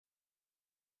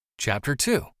Chapter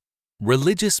 2.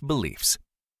 Religious Beliefs.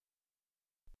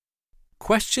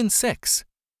 Question 6.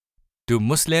 Do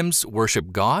Muslims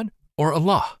worship God or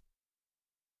Allah?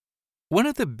 One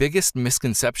of the biggest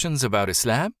misconceptions about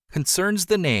Islam concerns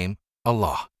the name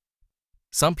Allah.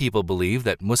 Some people believe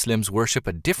that Muslims worship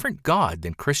a different God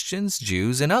than Christians,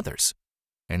 Jews, and others.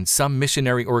 And some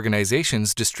missionary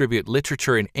organizations distribute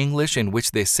literature in English in which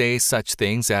they say such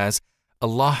things as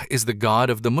Allah is the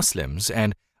God of the Muslims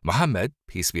and Muhammad,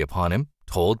 peace be upon him,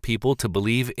 told people to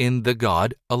believe in the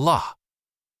God Allah.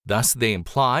 Thus, they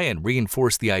imply and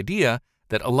reinforce the idea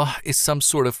that Allah is some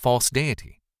sort of false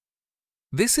deity.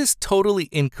 This is totally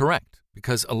incorrect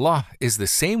because Allah is the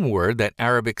same word that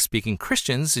Arabic-speaking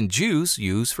Christians and Jews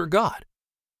use for God.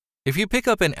 If you pick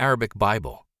up an Arabic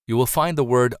Bible, you will find the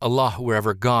word Allah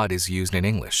wherever God is used in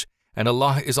English, and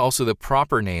Allah is also the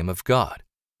proper name of God.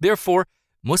 Therefore,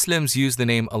 Muslims use the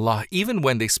name Allah even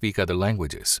when they speak other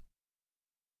languages.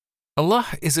 Allah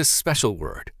is a special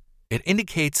word. It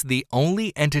indicates the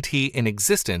only entity in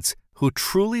existence who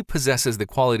truly possesses the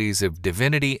qualities of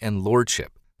divinity and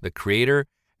lordship, the creator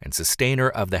and sustainer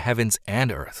of the heavens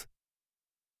and earth.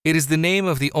 It is the name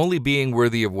of the only being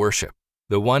worthy of worship,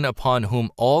 the one upon whom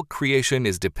all creation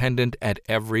is dependent at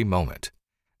every moment.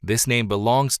 This name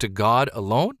belongs to God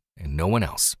alone and no one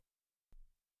else.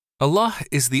 Allah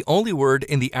is the only word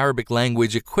in the Arabic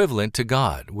language equivalent to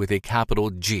God with a capital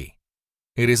G.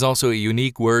 It is also a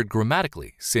unique word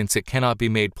grammatically, since it cannot be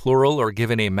made plural or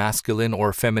given a masculine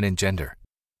or feminine gender.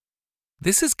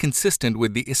 This is consistent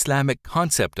with the Islamic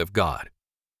concept of God.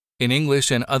 In English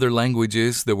and other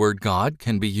languages, the word God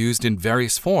can be used in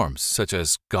various forms, such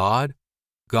as God,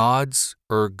 gods,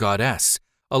 or goddess,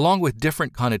 along with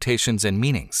different connotations and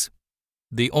meanings.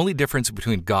 The only difference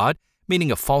between God,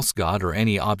 meaning a false god or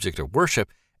any object of worship,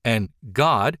 and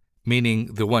God,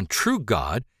 meaning the one true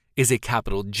God, is a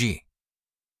capital G.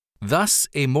 Thus,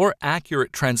 a more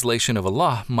accurate translation of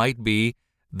Allah might be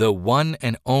the one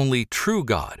and only true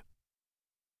God.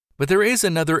 But there is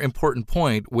another important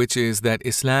point, which is that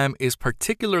Islam is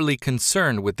particularly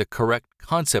concerned with the correct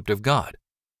concept of God.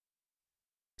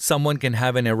 Someone can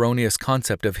have an erroneous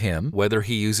concept of Him, whether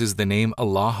he uses the name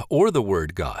Allah or the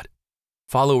word God.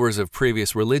 Followers of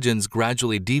previous religions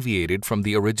gradually deviated from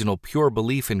the original pure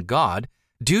belief in God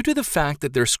due to the fact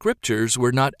that their scriptures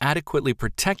were not adequately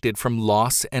protected from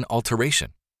loss and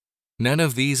alteration. None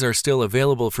of these are still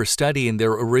available for study in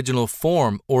their original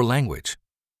form or language.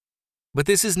 But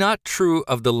this is not true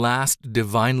of the last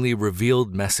divinely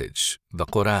revealed message, the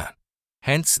Quran.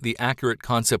 Hence, the accurate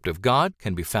concept of God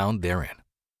can be found therein.